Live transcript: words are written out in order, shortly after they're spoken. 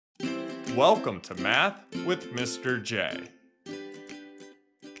Welcome to Math with Mr. J.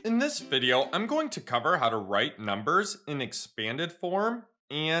 In this video, I'm going to cover how to write numbers in expanded form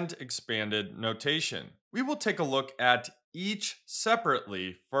and expanded notation. We will take a look at each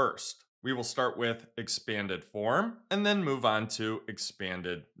separately first. We will start with expanded form and then move on to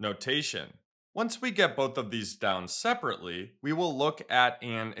expanded notation. Once we get both of these down separately, we will look at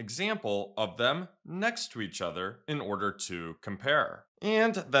an example of them next to each other in order to compare.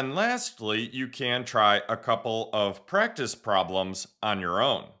 And then lastly, you can try a couple of practice problems on your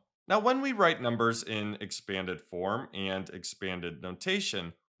own. Now, when we write numbers in expanded form and expanded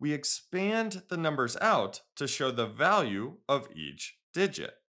notation, we expand the numbers out to show the value of each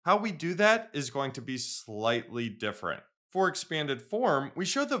digit. How we do that is going to be slightly different. For expanded form, we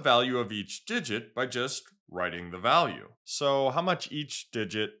show the value of each digit by just writing the value. So how much each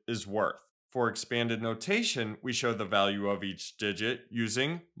digit is worth. For expanded notation, we show the value of each digit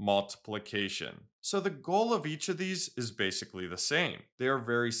using multiplication. So the goal of each of these is basically the same. They are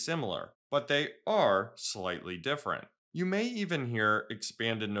very similar, but they are slightly different. You may even hear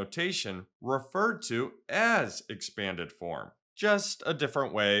expanded notation referred to as expanded form, just a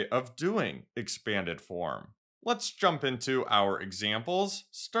different way of doing expanded form. Let's jump into our examples,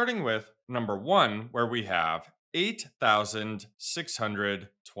 starting with number 1, where we have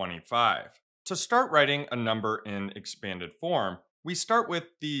 8,625. To start writing a number in expanded form, we start with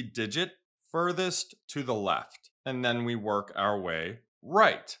the digit furthest to the left, and then we work our way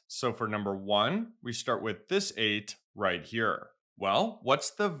right. So for number 1, we start with this 8 right here. Well,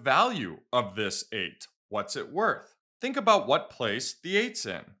 what's the value of this 8? What's it worth? Think about what place the 8's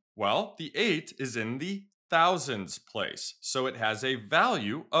in. Well, the 8 is in the thousands place, so it has a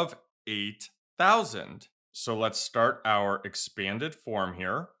value of 8,000. So let's start our expanded form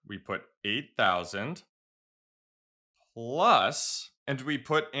here. We put 8,000 plus, and we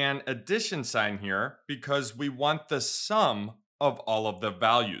put an addition sign here because we want the sum of all of the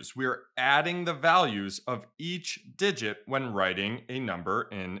values. We're adding the values of each digit when writing a number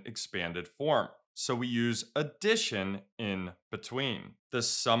in expanded form. So we use addition in between. The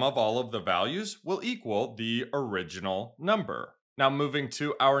sum of all of the values will equal the original number. Now moving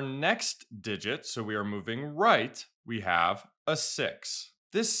to our next digit, so we are moving right, we have a 6.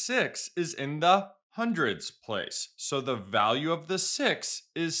 This 6 is in the hundreds place, so the value of the 6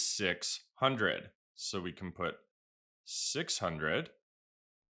 is 600. So we can put 600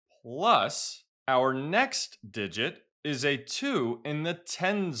 plus our next digit is a 2 in the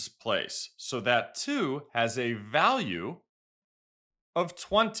tens place. So that 2 has a value of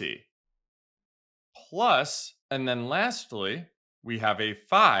 20. Plus, and then lastly, we have a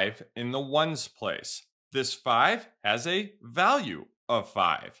 5 in the ones place. This 5 has a value of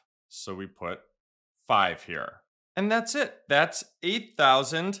 5. So we put 5 here. And that's it. That's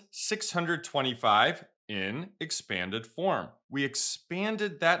 8,625 in expanded form. We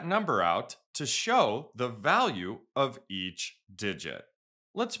expanded that number out to show the value of each digit.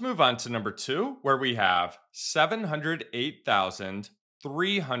 Let's move on to number 2, where we have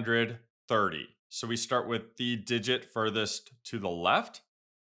 708,330. So we start with the digit furthest to the left.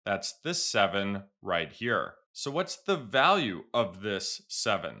 That's this 7 right here. So what's the value of this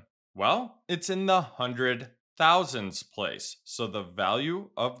 7? Well, it's in the hundred thousands place. So the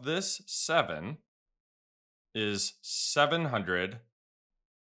value of this 7 is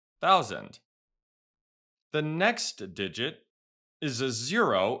 700,000. The next digit is a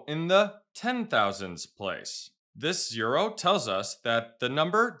 0 in the 10,000s place. This 0 tells us that the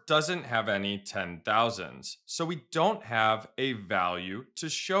number doesn't have any 10,000s, so we don't have a value to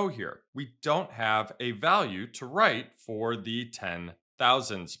show here. We don't have a value to write for the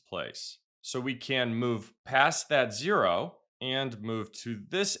 10,000s place. So we can move past that 0 and move to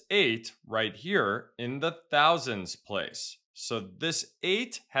this 8 right here in the thousands place. So this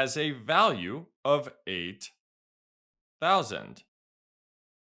 8 has a value of 8,000.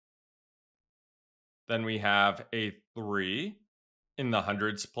 Then we have a 3 in the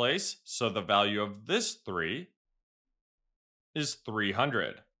hundreds place. So the value of this 3 is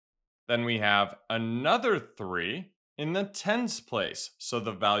 300. Then we have another 3 in the tens place. So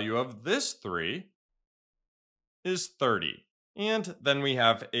the value of this 3 is 30. And then we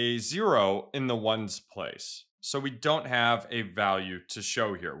have a 0 in the ones place. So we don't have a value to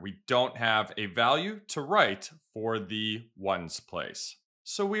show here. We don't have a value to write for the ones place.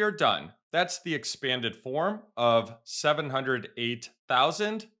 So we are done. That's the expanded form of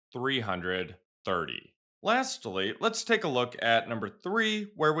 708,330. Lastly, let's take a look at number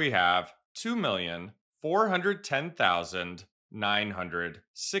 3, where we have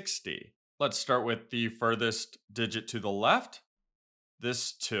 2,410,960. Let's start with the furthest digit to the left,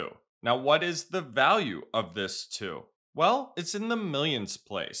 this 2. Now, what is the value of this 2? Well, it's in the millions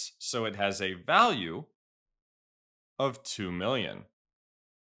place, so it has a value of 2 million.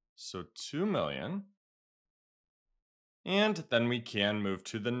 So 2 million. And then we can move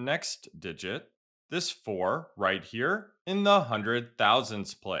to the next digit, this 4 right here in the hundred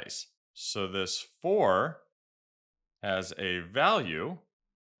thousands place. So this 4 has a value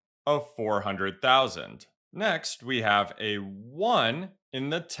of 400,000. Next, we have a 1 in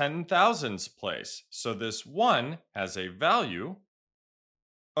the 10,000s place. So this 1 has a value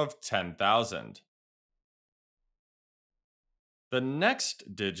of 10,000. The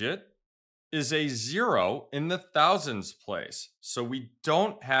next digit is a 0 in the thousands place. So we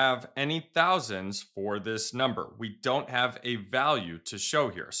don't have any thousands for this number. We don't have a value to show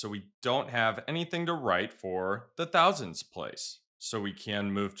here. So we don't have anything to write for the thousands place. So we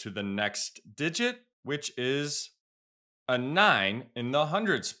can move to the next digit, which is a 9 in the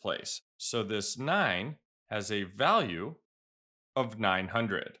hundreds place. So this 9 has a value of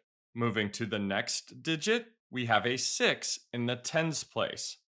 900. Moving to the next digit, we have a 6 in the tens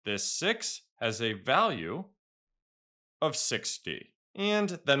place. This 6 has a value of 60.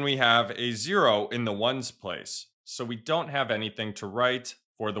 And then we have a 0 in the ones place. So we don't have anything to write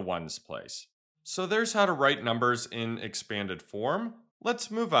for the ones place. So there's how to write numbers in expanded form.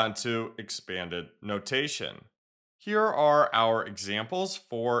 Let's move on to expanded notation. Here are our examples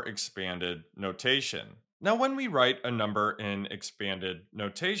for expanded notation. Now, when we write a number in expanded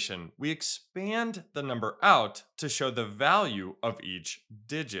notation, we expand the number out to show the value of each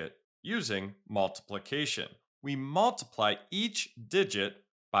digit using multiplication. We multiply each digit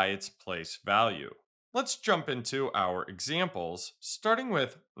by its place value. Let's jump into our examples, starting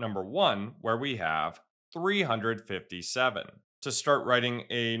with number 1, where we have 357. To start writing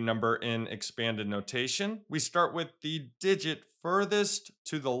a number in expanded notation, we start with the digit furthest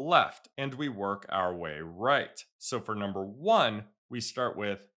to the left and we work our way right. So for number 1, we start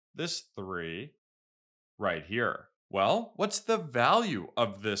with this 3 right here. Well, what's the value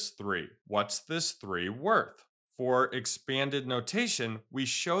of this 3? What's this 3 worth? For expanded notation, we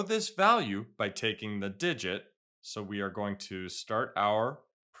show this value by taking the digit. So we are going to start our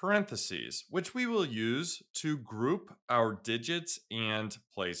parentheses, which we will use to group our digits and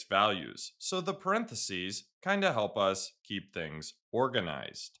place values. So the parentheses kind of help us keep things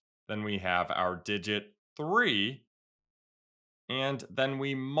organized. Then we have our digit 3, and then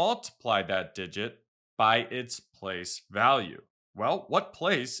we multiply that digit by its place value. Well, what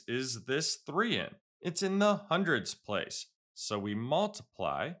place is this 3 in? It's in the hundreds place. So we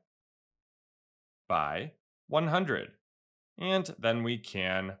multiply by 100. And then we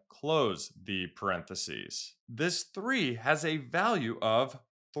can close the parentheses. This 3 has a value of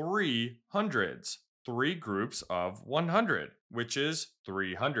 3 hundreds, 3 groups of 100, which is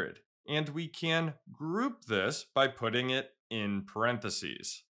 300. And we can group this by putting it in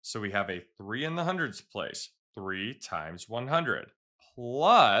parentheses. So we have a 3 in the hundreds place, 3 times 100,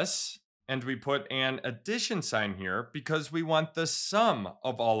 plus, and we put an addition sign here because we want the sum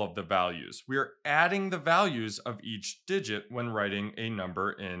of all of the values. We are adding the values of each digit when writing a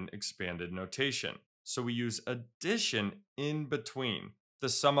number in expanded notation. So we use addition in between. The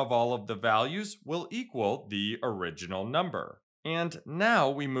sum of all of the values will equal the original number. And now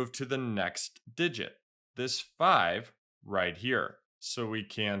we move to the next digit, this 5 right here. So we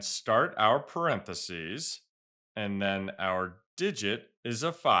can start our parentheses, and then our digit is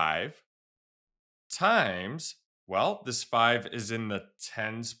a 5, times, well, this 5 is in the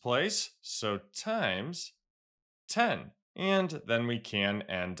tens place, so times 10. And then we can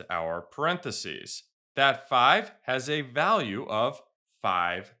end our parentheses. That 5 has a value of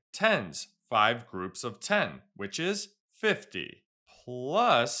 5 tens, 5 groups of 10, which is 50.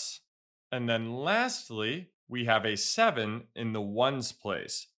 Plus, and then lastly, we have a 7 in the ones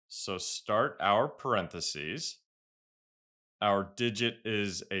place. So start our parentheses. Our digit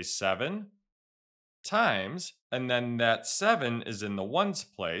is a 7 times, and then that 7 is in the ones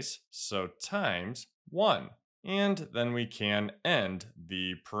place, so times 1. And then we can end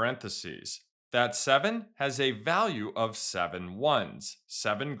the parentheses. That 7 has a value of 7 ones,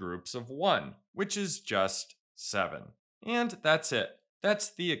 7 groups of 1, which is just 7. And that's it. That's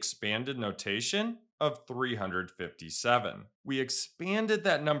the expanded notation of 357. We expanded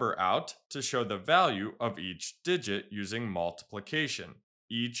that number out to show the value of each digit using multiplication.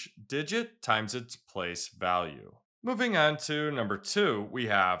 Each digit times its place value. Moving on to number 2, we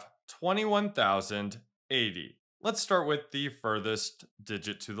have 21,080. Let's start with the furthest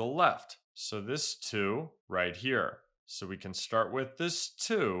digit to the left. So this 2 right here. So we can start with this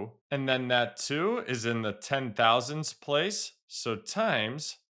 2, and then that 2 is in the 10,000s place, so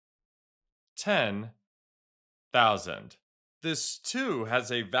times 10,000. This 2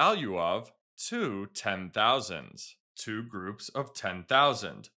 has a value of 2 10,000s, two groups of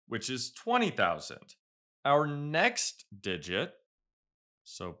 10,000, which is 20,000. Our next digit,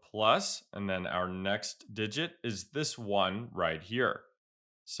 so plus, and then our next digit is this 1 right here.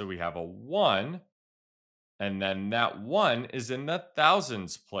 So we have a 1, and then that 1 is in the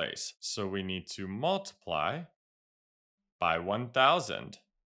thousands place. So we need to multiply by 1,000.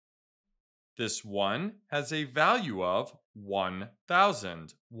 This 1 has a value of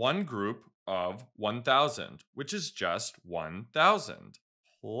 1,000, one group of 1,000, which is just 1,000.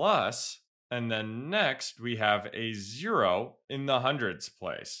 Plus, and then next we have a 0 in the hundreds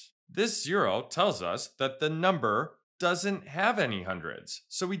place. This 0 tells us that the number doesn't have any hundreds,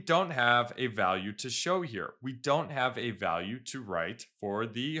 so we don't have a value to show here. We don't have a value to write for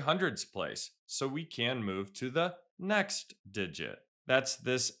the hundreds place, so we can move to the next digit. That's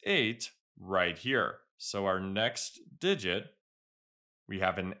this 8 right here. So our next digit, we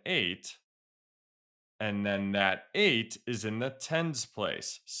have an 8, and then that 8 is in the tens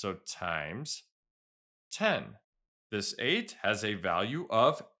place, so times 10. This 8 has a value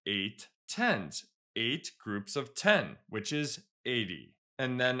of 8 tens, 8 groups of 10, which is 80.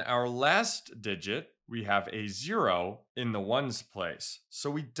 And then our last digit, we have a 0 in the ones place,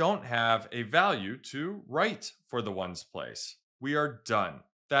 so we don't have a value to write for the ones place. We are done.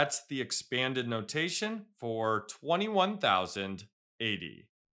 That's the expanded notation for 21,080.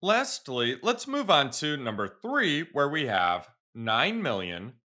 Lastly, let's move on to number 3, where we have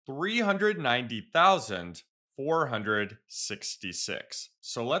 9,390,466.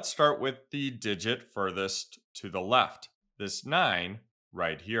 So let's start with the digit furthest to the left, this 9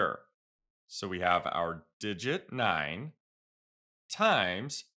 right here. So we have our digit 9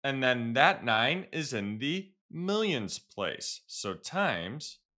 times, and then that 9 is in the millions place, so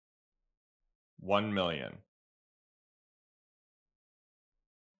times 1 million.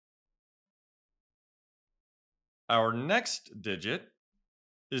 Our next digit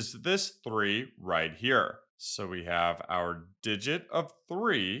is this 3 right here. So we have our digit of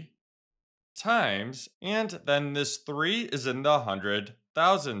 3 times, and then this 3 is in the hundred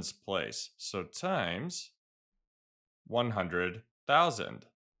thousands place. So times 100,000.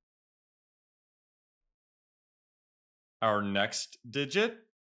 Our next digit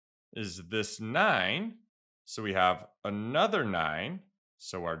is this 9. So we have another 9.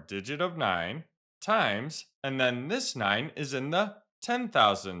 So our digit of 9 times, and then this 9 is in the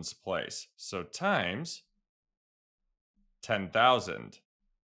 10,000s place. So times 10,000.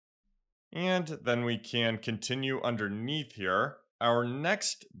 And then we can continue underneath here. Our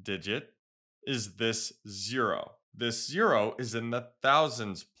next digit is this 0. This 0 is in the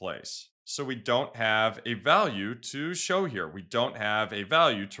thousands place. So we don't have a value to show here. We don't have a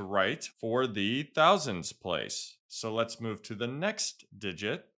value to write for the thousands place. So let's move to the next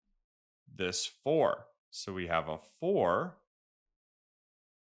digit, this 4. So we have a 4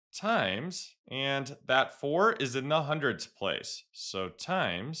 times, and that 4 is in the hundreds place. So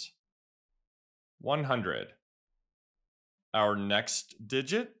times 100. Our next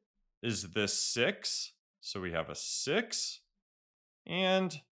digit is this 6. So we have a 6,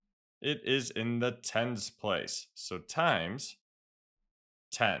 and it is in the tens place. So times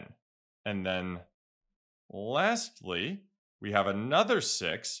 10. And then lastly, we have another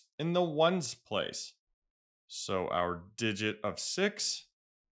 6 in the ones place. So our digit of 6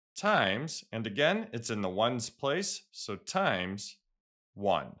 times, and again, it's in the ones place, so times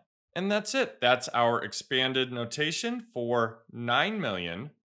 1. And that's it. That's our expanded notation for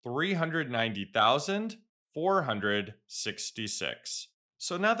 9,390,466.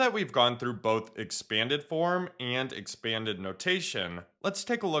 So now that we've gone through both expanded form and expanded notation, let's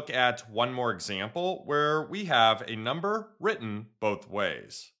take a look at one more example where we have a number written both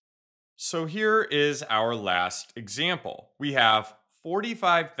ways. So here is our last example. We have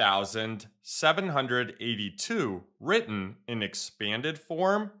 45,782 written in expanded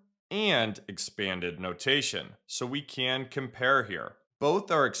form and expanded notation. So we can compare here.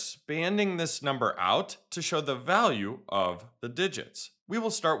 Both are expanding this number out to show the value of the digits. We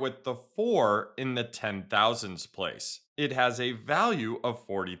will start with the 4 in the 10,000s place. It has a value of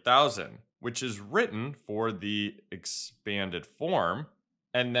 40,000, which is written for the expanded form.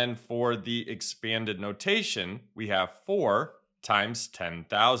 And then for the expanded notation, we have 4 times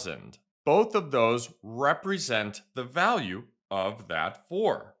 10,000. Both of those represent the value of that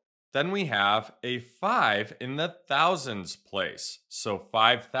 4. Then we have a 5 in the thousands place. So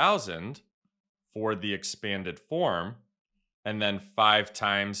 5,000 for the expanded form, and then 5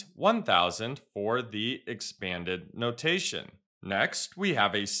 times 1,000 for the expanded notation. Next, we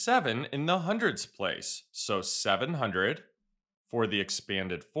have a 7 in the hundreds place, so 700 for the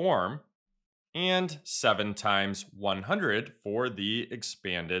expanded form, and 7 times 100 for the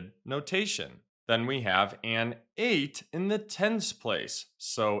expanded notation. Then we have an 8 in the tens place,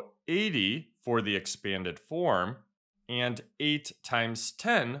 so 80 for the expanded form, and 8 times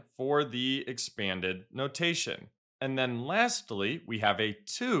 10 for the expanded notation. And then lastly, we have a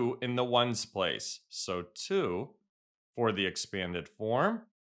 2 in the ones place, so 2 for the expanded form,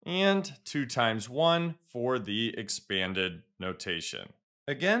 and 2 times 1 for the expanded notation.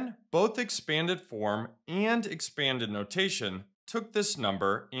 Again, both expanded form and expanded notation took this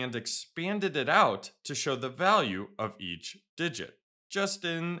number and expanded it out to show the value of each digit, just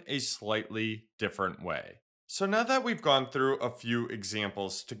in a slightly different way. So now that we've gone through a few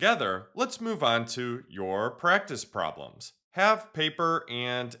examples together, let's move on to your practice problems. Have paper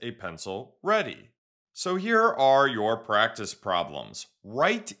and a pencil ready. So here are your practice problems.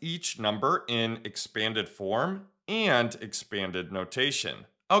 Write each number in expanded form and expanded notation.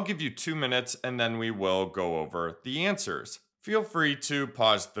 I'll give you 2 minutes and then we will go over the answers. Feel free to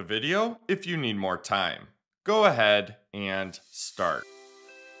pause the video if you need more time. Go ahead and start.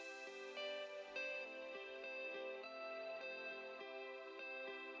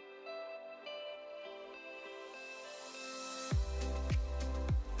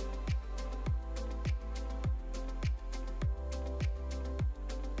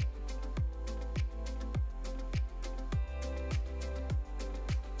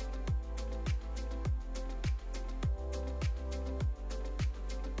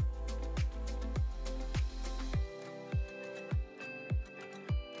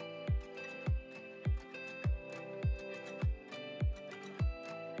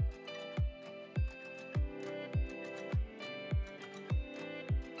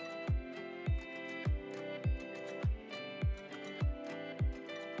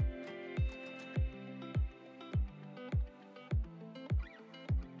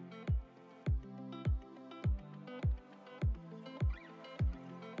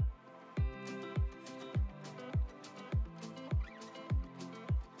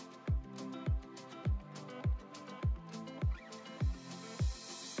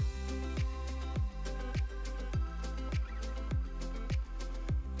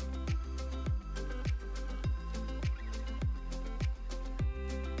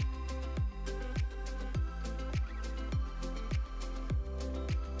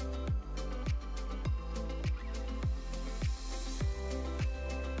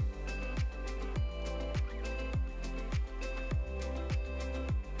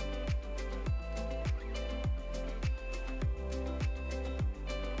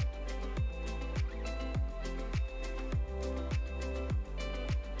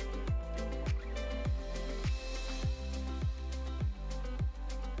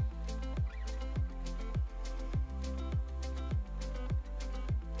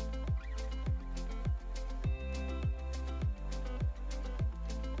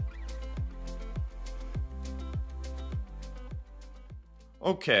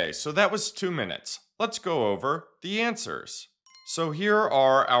 Okay, so that was 2 minutes. Let's go over the answers. So here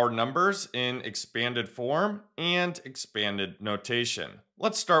are our numbers in expanded form and expanded notation.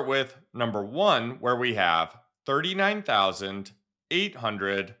 Let's start with number 1, where we have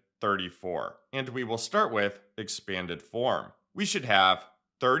 39,834. And we will start with expanded form. We should have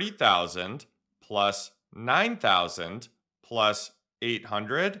 30,000 plus 9,000 plus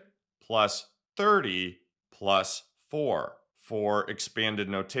 800 plus 30 plus 4. For expanded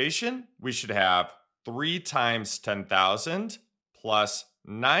notation, we should have 3 times 10,000 plus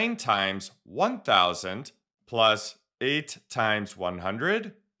 9 times 1,000 plus 8 times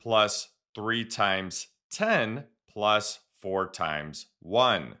 100 plus 3 times 10 plus 4 times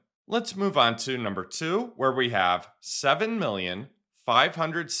 1. Let's move on to number 2, where we have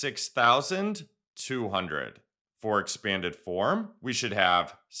 7,506,200. For expanded form, we should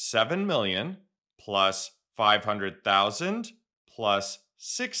have 7 million plus 500,000 plus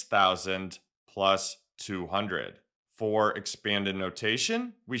 6,000 plus 200. For expanded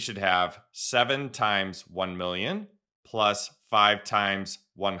notation, we should have 7 times 1 million plus 5 times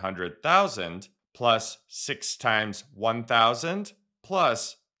 100,000 plus 6 times 1,000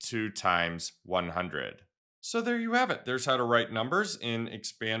 plus 2 times 100. So there you have it. There's how to write numbers in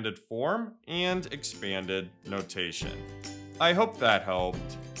expanded form and expanded notation. I hope that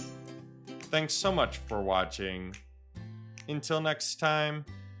helped. Thanks so much for watching. Until next time,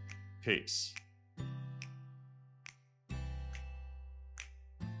 peace.